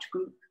Scout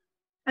Group,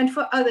 and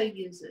for other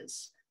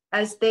users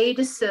as they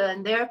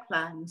discern their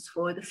plans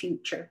for the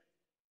future.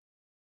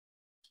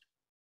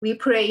 We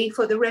pray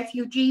for the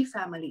refugee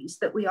families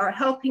that we are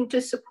helping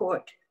to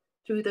support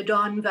through the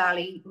Don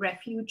Valley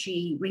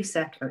Refugee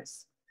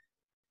Resettlers,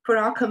 for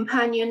our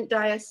companion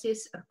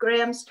diocese of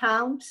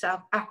Grahamstown,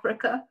 South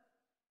Africa,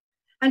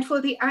 and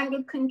for the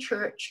Anglican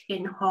Church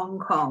in Hong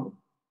Kong.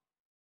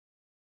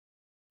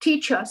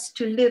 Teach us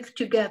to live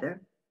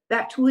together,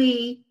 that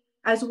we,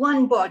 as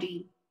one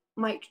body,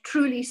 might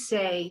truly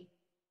say,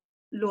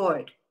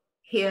 Lord,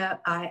 here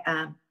I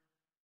am.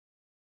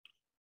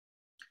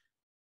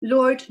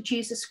 Lord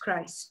Jesus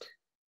Christ,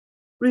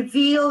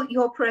 reveal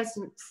your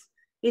presence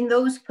in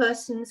those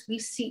persons we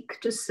seek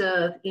to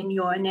serve in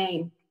your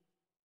name.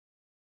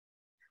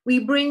 We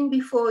bring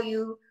before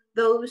you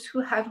those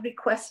who have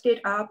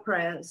requested our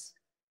prayers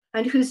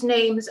and whose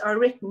names are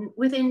written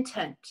with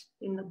intent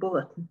in the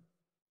bulletin.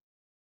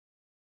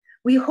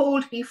 We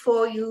hold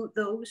before you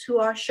those who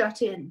are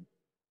shut in: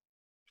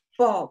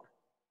 Bob,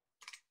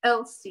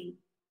 Elsie,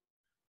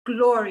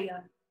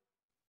 Gloria,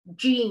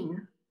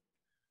 Jean,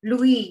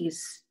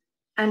 Louise,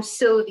 and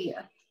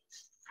Sylvia,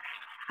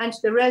 and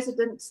the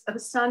residents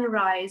of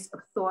Sunrise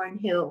of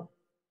Thornhill.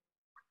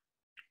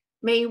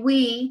 May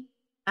we,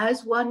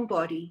 as one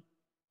body,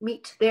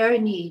 meet their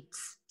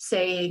needs,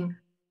 saying,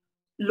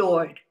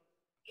 Lord,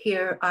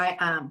 here I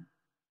am.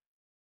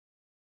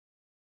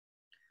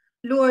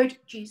 Lord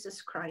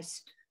Jesus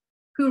Christ,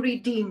 who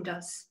redeemed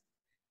us,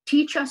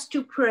 teach us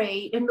to pray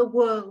in the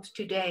world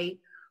today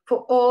for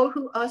all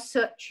who are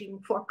searching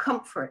for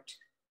comfort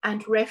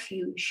and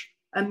refuge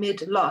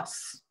amid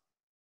loss.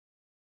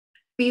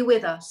 Be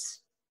with us.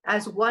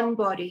 As one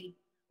body,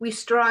 we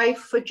strive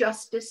for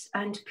justice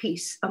and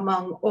peace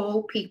among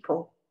all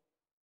people.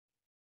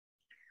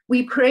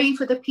 We pray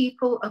for the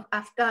people of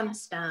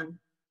Afghanistan,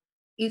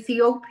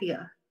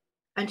 Ethiopia,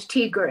 and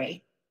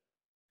Tigray,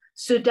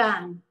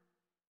 Sudan,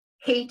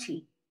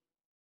 Haiti,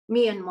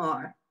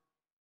 Myanmar,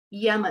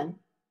 Yemen,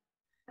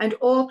 and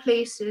all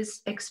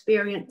places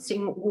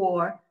experiencing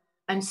war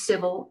and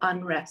civil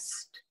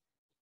unrest.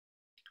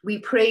 We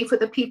pray for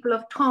the people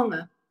of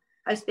Tonga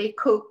as they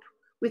cope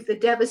with the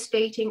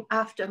devastating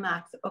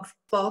aftermath of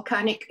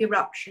volcanic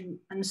eruption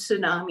and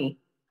tsunami,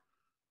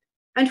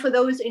 and for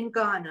those in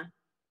Ghana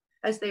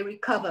as they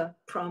recover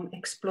from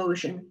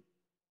explosion.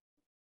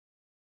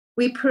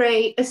 We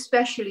pray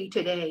especially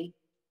today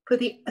for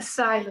the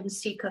asylum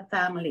seeker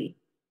family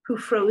who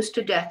froze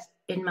to death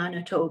in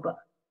Manitoba.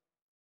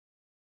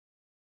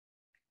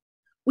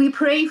 We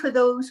pray for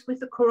those with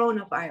the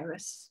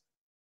coronavirus,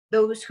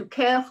 those who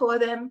care for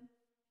them,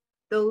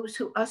 those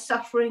who are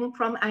suffering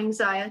from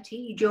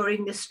anxiety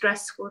during this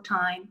stressful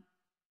time,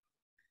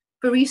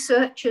 for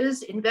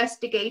researchers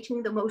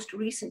investigating the most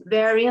recent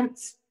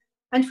variants,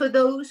 and for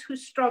those who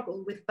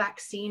struggle with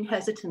vaccine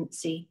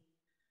hesitancy,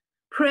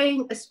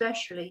 praying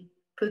especially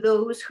for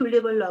those who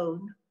live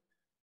alone,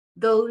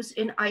 those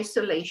in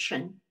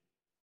isolation,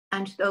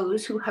 and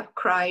those who have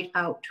cried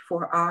out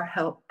for our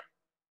help.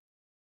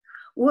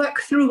 Work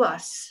through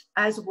us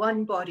as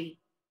one body,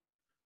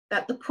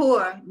 that the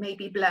poor may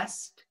be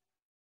blessed,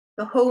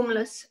 the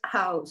homeless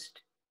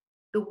housed,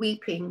 the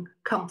weeping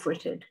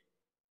comforted,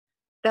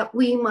 that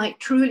we might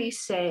truly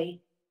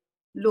say,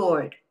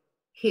 Lord,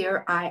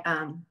 here I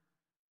am.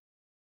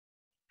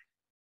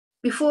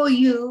 Before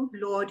you,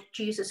 Lord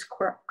Jesus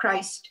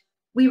Christ,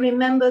 we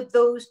remember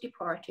those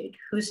departed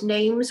whose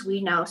names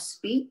we now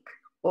speak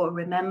or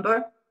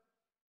remember.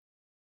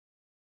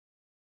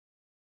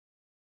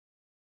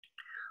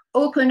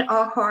 Open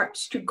our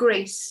hearts to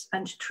grace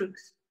and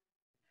truth,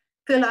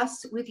 Fill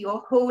us with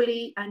your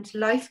holy and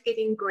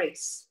life-giving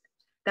grace,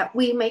 that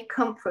we may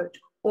comfort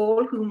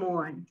all who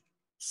mourn,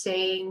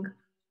 saying,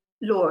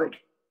 Lord,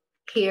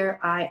 here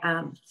I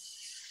am.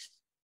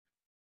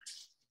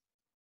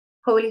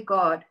 Holy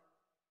God,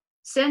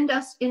 send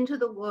us into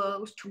the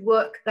world to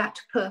work that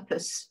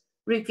purpose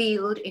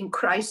revealed in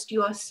Christ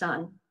your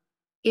Son.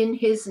 In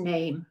his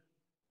name,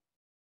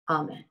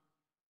 amen.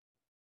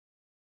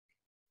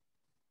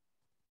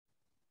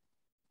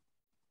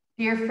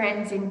 Dear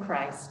friends in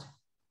Christ,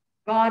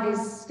 God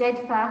is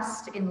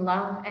steadfast in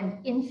love and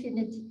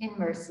infinite in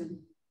mercy,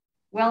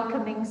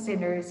 welcoming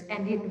sinners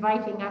and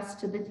inviting us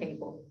to the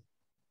table.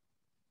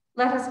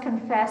 Let us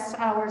confess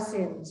our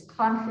sins,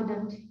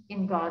 confident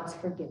in God's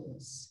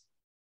forgiveness.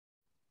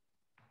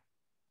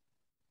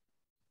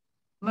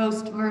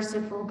 Most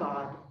merciful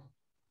God,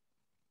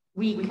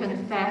 we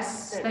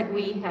confess that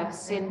we have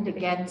sinned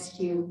against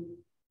you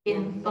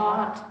in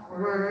thought,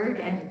 word,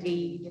 and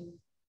deed,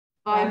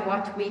 by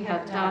what we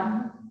have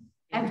done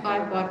and by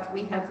what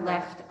we have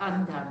left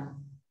undone.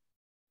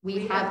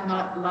 We have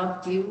not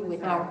loved you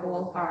with our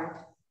whole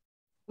heart.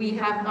 We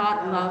have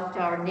not loved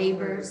our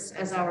neighbors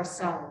as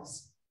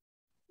ourselves.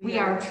 We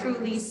are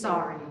truly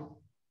sorry,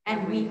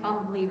 and we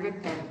humbly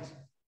repent.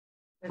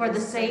 For the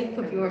sake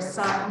of your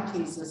Son,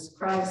 Jesus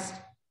Christ,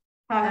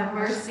 have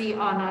mercy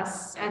on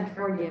us and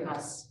forgive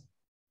us,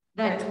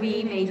 that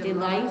we may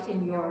delight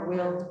in your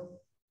will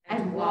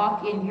and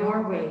walk in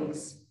your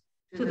ways,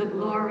 to the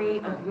glory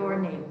of your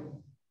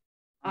name.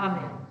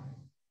 Amen.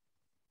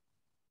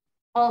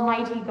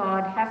 Almighty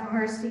God, have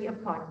mercy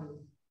upon you,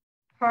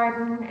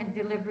 pardon and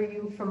deliver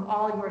you from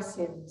all your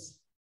sins,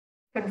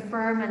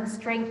 confirm and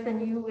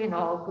strengthen you in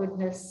all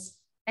goodness,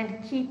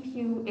 and keep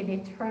you in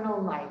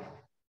eternal life,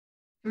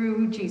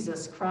 through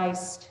Jesus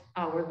Christ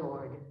our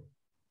Lord.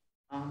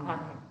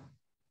 Amen.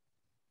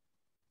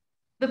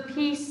 The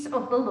peace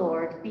of the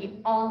Lord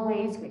be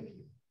always with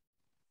you.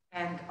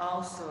 And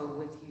also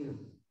with you.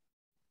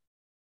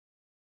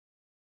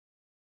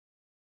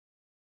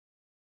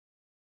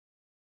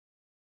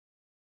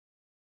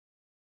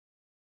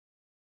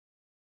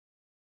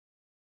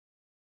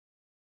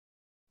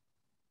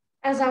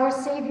 As our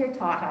Savior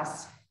taught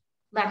us,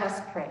 let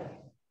us pray.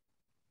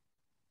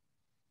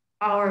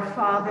 Our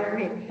Father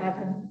in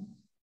heaven,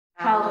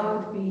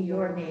 hallowed be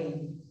your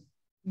name.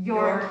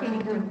 Your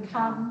kingdom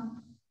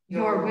come,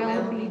 your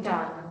will be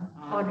done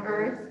on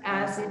earth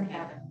as in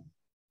heaven.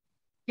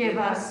 Give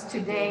us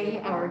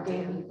today our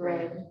daily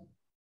bread.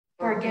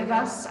 Forgive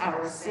us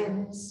our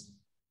sins,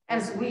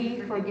 as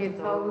we forgive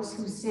those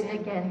who sin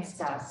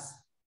against us.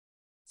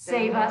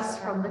 Save us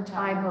from the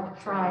time of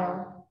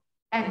trial,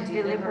 and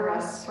deliver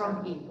us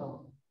from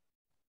evil.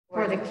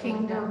 For the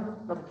kingdom,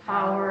 the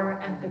power,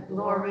 and the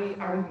glory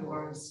are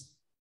yours,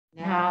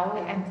 now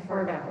and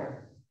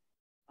forever.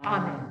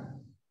 Amen.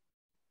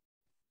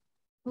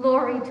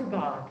 Glory to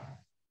God,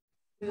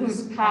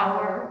 whose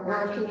power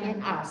working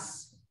in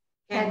us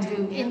can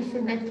do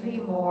infinitely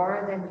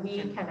more than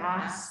we can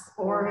ask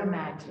or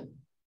imagine.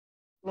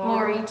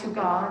 Glory to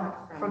God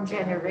from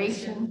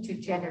generation to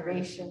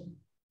generation,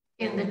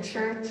 in the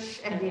church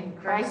and in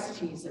Christ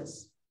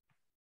Jesus,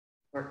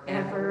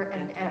 forever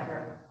and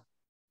ever.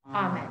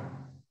 Amen.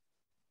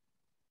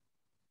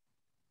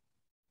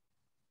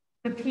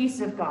 The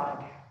peace of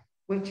God,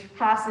 which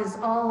passes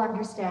all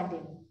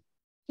understanding,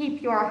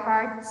 keep your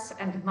hearts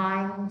and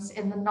minds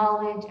in the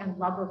knowledge and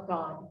love of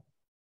God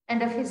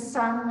and of his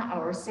Son,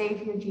 our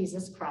Savior,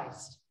 Jesus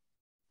Christ.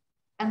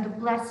 And the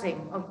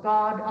blessing of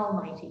God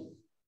Almighty,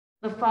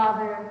 the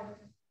Father,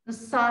 the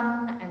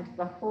Son, and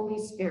the Holy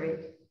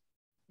Spirit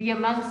be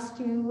amongst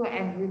you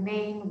and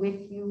remain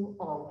with you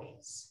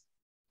always.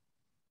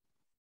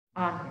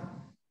 Amen.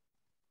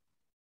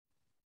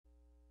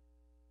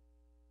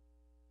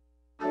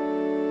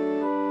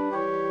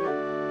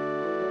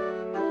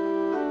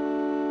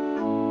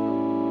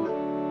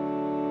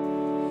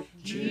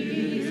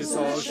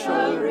 Jesus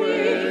shall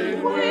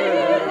reign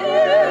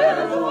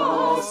where'er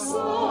the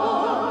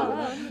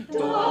sun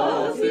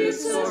doth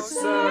its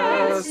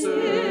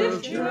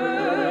successive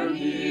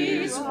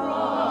journeys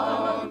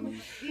run.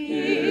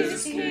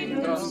 His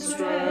kingdom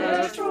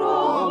stretch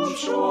from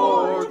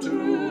shore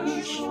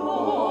to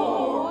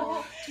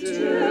shore,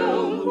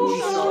 till who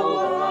shall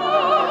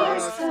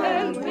last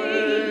and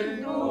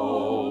wane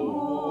no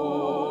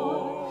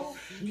more.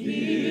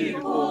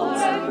 People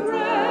and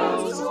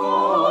realms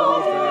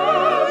of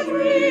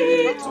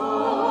every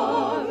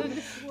tongue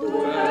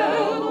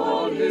dwell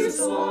on his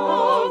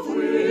love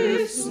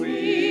with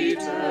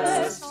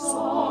sweetest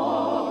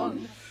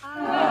song,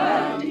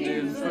 and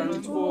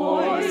infant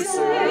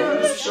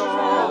voices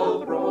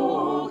shall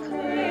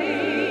proclaim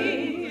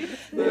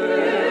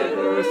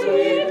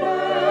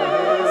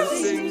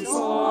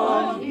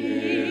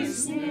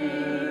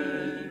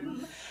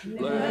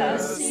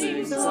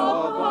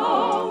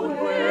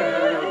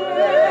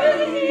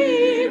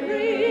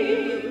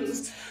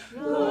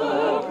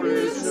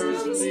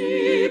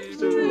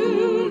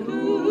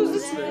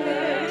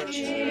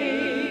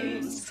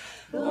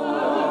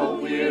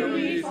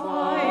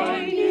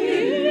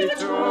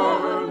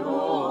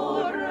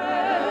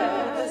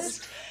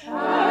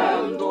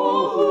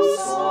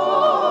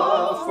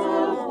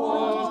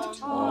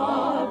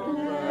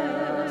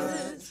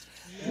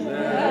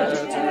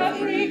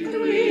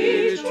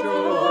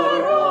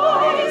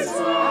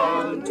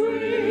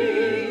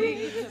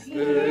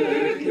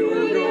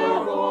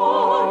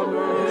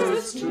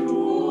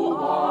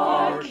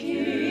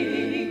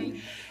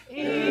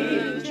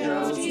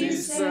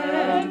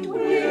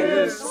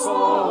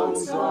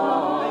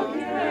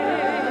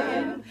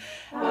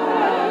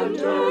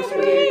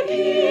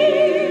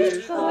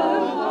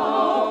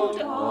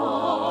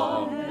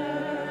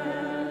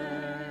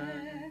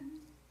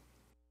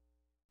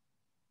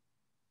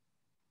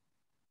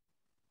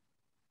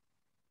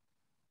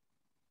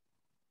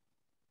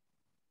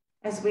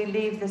As we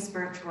leave this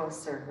virtual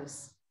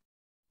service,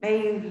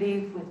 may you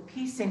leave with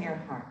peace in your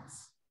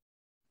hearts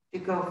to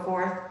go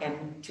forth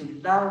and to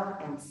love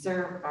and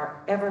serve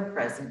our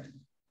ever-present,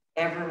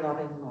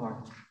 ever-loving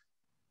Lord.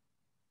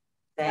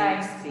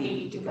 Thanks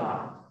be to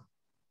God.